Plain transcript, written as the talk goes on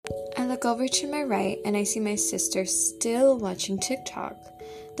look over to my right and I see my sister still watching TikTok.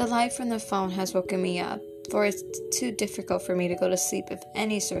 The light from the phone has woken me up, for it's too difficult for me to go to sleep if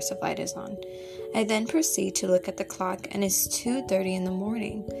any source of light is on. I then proceed to look at the clock and it's 2:30 in the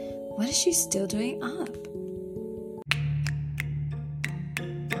morning. What is she still doing up?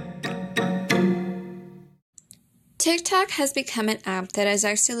 TikTok has become an app that is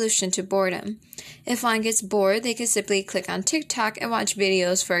our solution to boredom. If one gets bored, they can simply click on TikTok and watch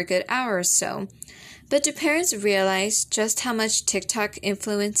videos for a good hour or so. But do parents realize just how much TikTok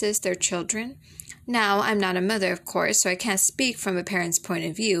influences their children? Now, I'm not a mother, of course, so I can't speak from a parent's point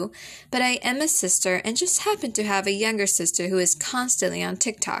of view, but I am a sister and just happen to have a younger sister who is constantly on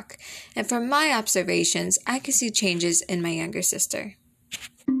TikTok. And from my observations, I can see changes in my younger sister.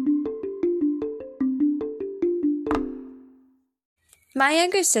 My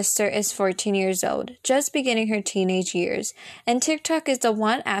younger sister is 14 years old, just beginning her teenage years, and TikTok is the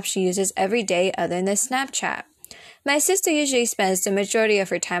one app she uses every day other than Snapchat. My sister usually spends the majority of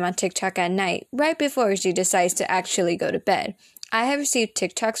her time on TikTok at night, right before she decides to actually go to bed. I have received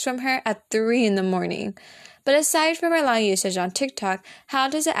TikToks from her at 3 in the morning. But aside from her long usage on TikTok, how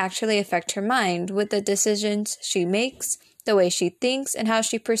does it actually affect her mind with the decisions she makes, the way she thinks, and how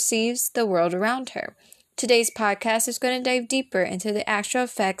she perceives the world around her? Today's podcast is going to dive deeper into the actual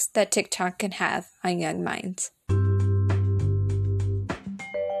effects that TikTok can have on young minds.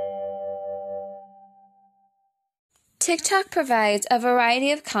 TikTok provides a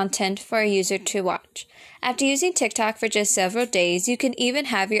variety of content for a user to watch. After using TikTok for just several days, you can even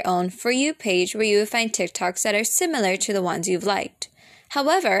have your own For You page where you will find TikToks that are similar to the ones you've liked.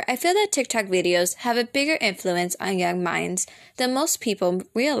 However, I feel that TikTok videos have a bigger influence on young minds than most people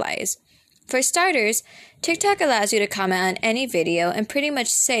realize. For starters, TikTok allows you to comment on any video and pretty much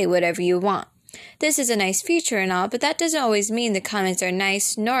say whatever you want. This is a nice feature and all, but that doesn't always mean the comments are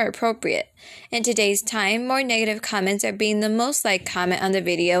nice nor appropriate. In today's time, more negative comments are being the most liked comment on the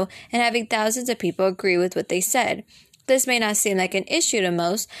video and having thousands of people agree with what they said. This may not seem like an issue to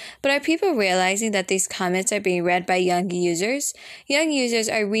most, but are people realizing that these comments are being read by young users? Young users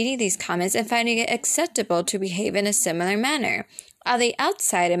are reading these comments and finding it acceptable to behave in a similar manner. On the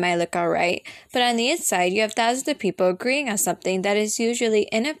outside, it might look alright, but on the inside, you have thousands of people agreeing on something that is usually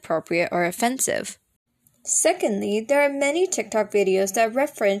inappropriate or offensive. Secondly, there are many TikTok videos that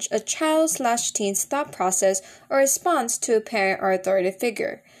reference a child/teen's thought process or response to a parent or authoritative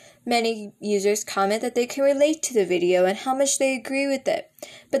figure. Many users comment that they can relate to the video and how much they agree with it,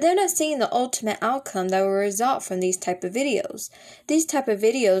 but they're not seeing the ultimate outcome that will result from these type of videos. These type of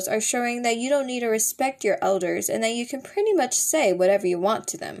videos are showing that you don't need to respect your elders and that you can pretty much say whatever you want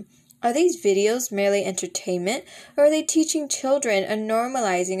to them. Are these videos merely entertainment, or are they teaching children and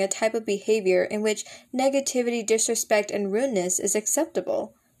normalizing a type of behavior in which negativity, disrespect, and rudeness is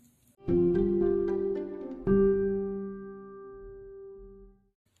acceptable?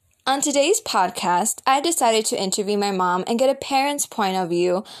 On today's podcast, I decided to interview my mom and get a parent's point of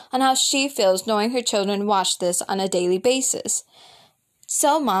view on how she feels knowing her children watch this on a daily basis.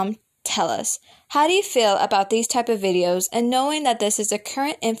 So, Mom, tell us, how do you feel about these type of videos and knowing that this is the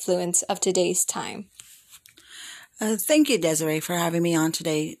current influence of today's time? Thank you, Desiree, for having me on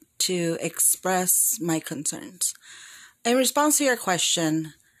today to express my concerns. In response to your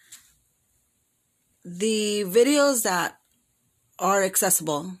question, the videos that are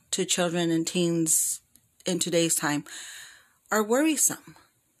accessible to children and teens in today's time are worrisome.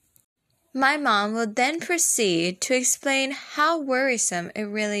 My mom will then proceed to explain how worrisome it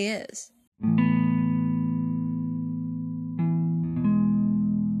really is.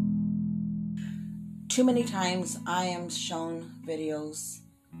 Too many times I am shown videos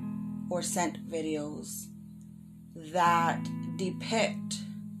or sent videos that depict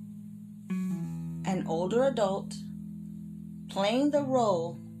an older adult playing the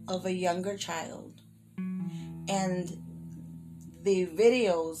role of a younger child, and the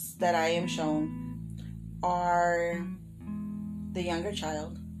videos that I am shown are the younger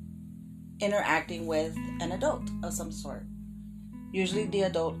child interacting with an adult of some sort. Usually the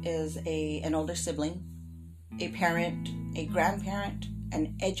adult is an older sibling, a parent, a grandparent,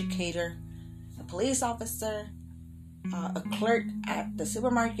 an educator, a police officer, a clerk at the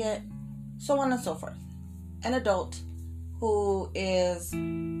supermarket, so on and so forth. An adult who is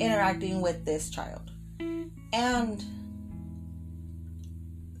interacting with this child. And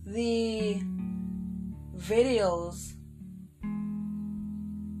the videos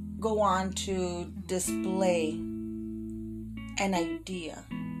go on to display an idea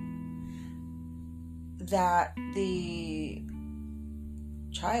that the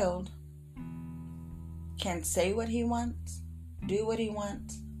child can say what he wants, do what he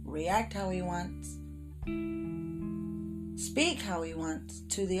wants, react how he wants, speak how he wants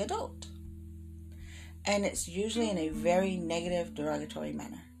to the adult. And it's usually in a very negative, derogatory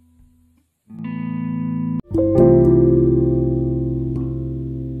manner.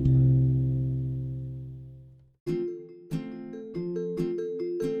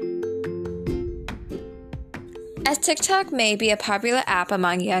 As TikTok may be a popular app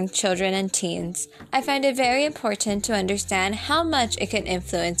among young children and teens, I find it very important to understand how much it can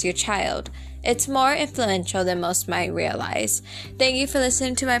influence your child. It's more influential than most might realize. Thank you for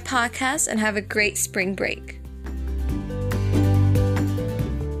listening to my podcast and have a great spring break.